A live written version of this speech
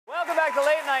America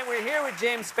Late Night. We're here with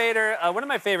James Spader. One of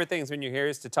my favorite things when you're here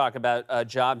is to talk about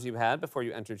jobs you had before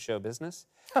you entered show business.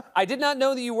 I did not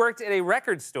know that you worked at a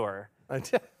record store. I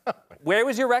did. Where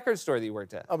was your record store that you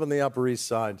worked at? Up on the Upper East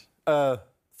Side,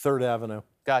 3rd Avenue.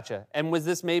 Gotcha. And was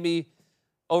this maybe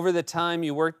over the time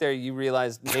you worked there, you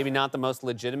realized maybe not the most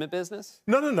legitimate business?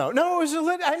 No, it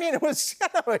was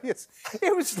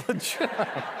it was legit.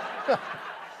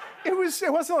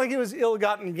 It wasn't like it was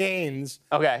ill-gotten gains.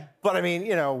 Okay. But I mean,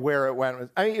 you know, where it went was,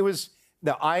 I mean, it was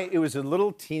a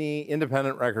little teeny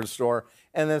independent record store,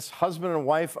 and this husband and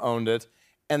wife owned it,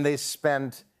 and they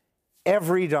spent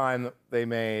every dime that they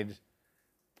made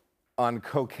on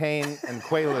cocaine and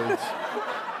Quaaludes.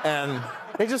 And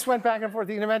they just went back and forth.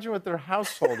 You can imagine what their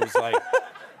household was like.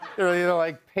 They were either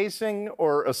like pacing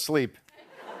or asleep.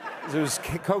 It was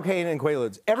cocaine and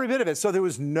Quaaludes, every bit of it. So there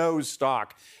was no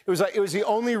stock. It was the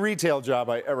only retail job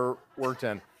I ever worked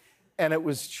in, and it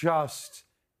was just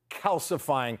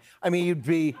calcifying. I mean, it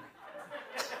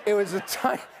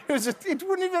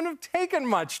wouldn't even have taken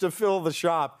much to fill the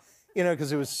shop, you know,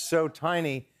 because it was so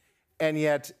tiny, and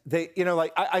yet they, you know,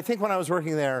 like I think when I was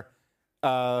working there,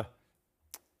 Some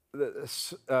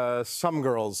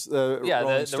Girls,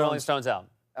 the Rolling Stones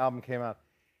album came out.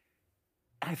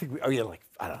 I think we had like,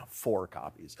 I don't know, 4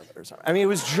 copies of it or something. I mean, it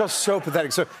was just so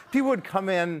pathetic. So people would come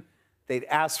in, they'd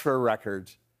ask for a record.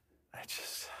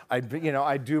 I'd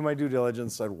do my due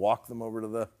diligence. I'd walk them over to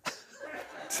the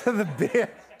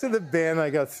bin.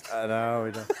 I go,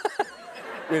 no,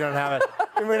 we don't have it.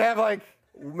 And we'd have like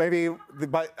maybe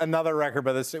another record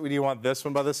by the same. Do you want this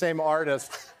one by the same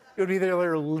artist? It would be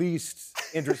their least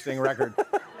interesting record.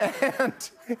 And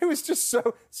it was just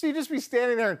so you'd just be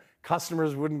standing there and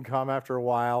customers wouldn't come after a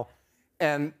while.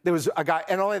 And there was a guy,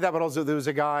 and not only that, but also there was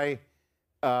a guy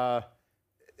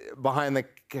behind the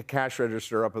cash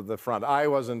register up at the front. I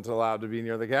wasn't allowed to be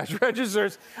near the cash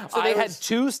registers. So they had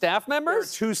 2 staff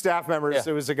members? There were 2 staff members. Yeah.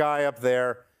 There was a guy up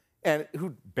there and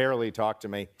who barely talked to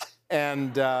me.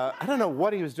 And I don't know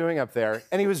what he was doing up there.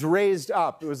 And he was raised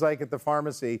up. It was like at the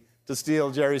pharmacy, to steal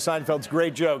Jerry Seinfeld's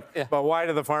great joke, but why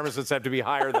do the pharmacists have to be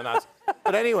higher than us?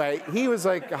 But anyway, he was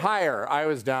like higher. I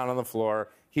was down on the floor.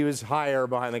 He was higher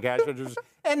behind the cash registers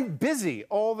and busy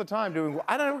all the time doing,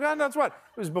 I don't know, God knows what.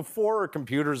 It was before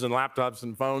computers and laptops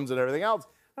and phones and everything else.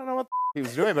 I don't know what he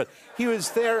was doing, but he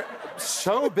was there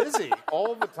so busy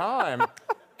all the time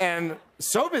and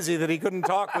so busy that he couldn't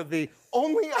talk with the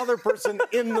only other person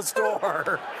in the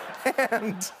store.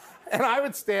 And I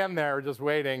would stand there just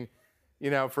waiting, you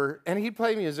know, and he'd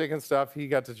play music and stuff. He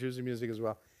got to choose the music as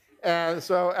well. And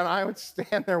I would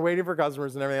stand there waiting for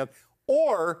customers and everything else.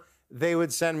 Or they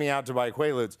would send me out to buy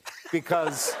Quaaludes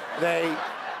because they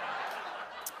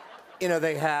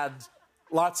had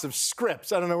lots of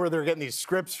scripts. I don't know where they're getting these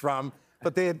scripts from,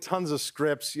 but they had tons of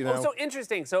scripts, you know. Oh, so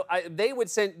interesting. So they would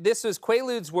send,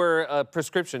 Quaaludes were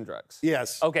prescription drugs?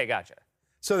 Yes. Okay, gotcha.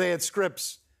 So they had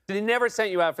scripts. They never sent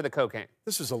you out for the cocaine?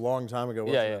 This was a long time ago,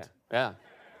 wasn't it? Yeah.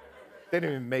 They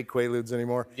don't even make Quaaludes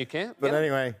anymore. You can't? But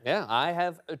anyway. Yeah, I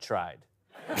have tried.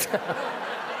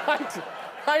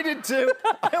 I did too.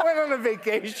 I went on a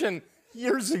vacation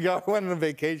years ago. I went on a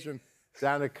vacation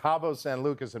down to Cabo San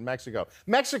Lucas in Mexico.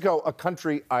 Mexico, a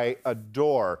country I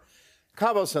adore.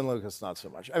 Cabo San Lucas, not so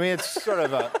much. I mean, it's sort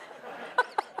of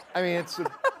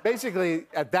basically,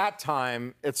 at that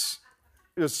time, it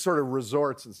was sort of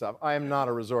resorts and stuff. I am not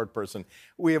a resort person.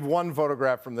 We have one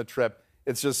photograph from the trip.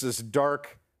 It's just this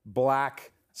dark,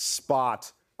 black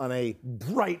spot on a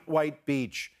bright white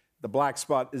beach. The black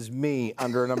spot is me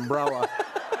under an umbrella.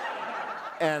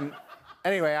 And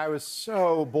anyway, I was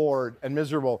so bored and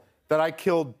miserable that I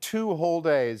killed 2 whole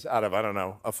days out of, I don't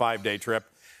know, a 5-day trip.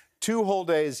 2 whole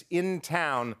days in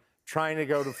town trying to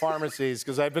go to pharmacies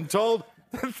because I'd been told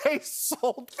that they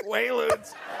sold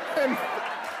Quaaludes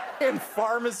in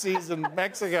pharmacies in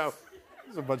Mexico.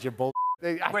 It's a bunch of bull.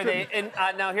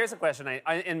 Now here's a question.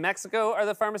 In Mexico, are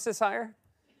the pharmacists higher?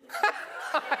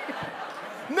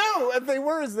 No, they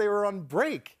were on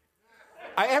break.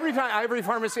 Every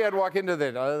pharmacy I'd walk into,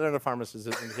 they're the pharmacist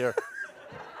isn't here.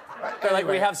 They're like,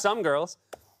 we have some girls.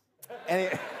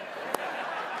 Anyway,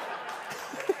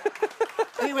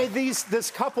 this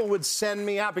couple would send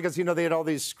me out because, you know, they had all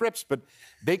these scripts, but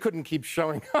they couldn't keep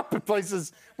showing up at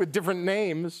places with different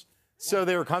names. So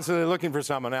they were constantly looking for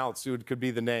someone else who could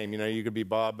be the name. You know, you could be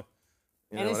Bob.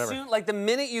 And as soon, like the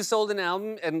minute you sold an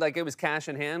album and like it was cash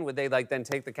in hand, would they like then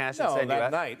take the cash and send you out? No,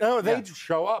 that night. No, they'd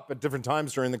show up at different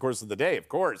times during the course of the day, of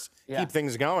course. Yeah. Keep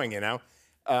things going, you know.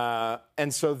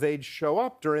 And so they'd show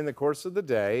up during the course of the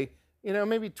day, you know,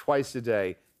 maybe twice a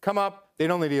day. Come up,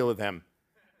 they'd only deal with him,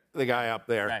 the guy up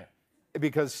there,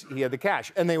 because he had the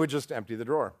cash. And they would just empty the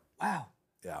drawer. Wow.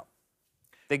 Yeah.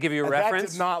 They give you a And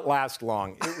reference? That did not last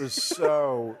long. It was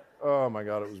so, oh my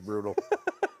God, it was brutal.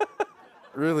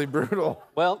 Really brutal.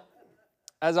 Well,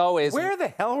 as always. Where the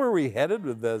hell were we headed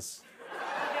with this?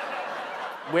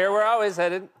 Where we're always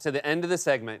headed, to the end of the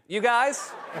segment. You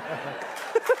guys? The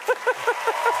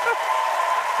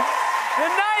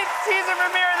ninth season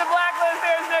premiere of The Blacklist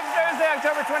airs next Thursday,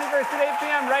 October 21st at 8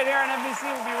 p.m. right here on NBC.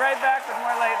 We'll be right back with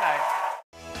more Late Night.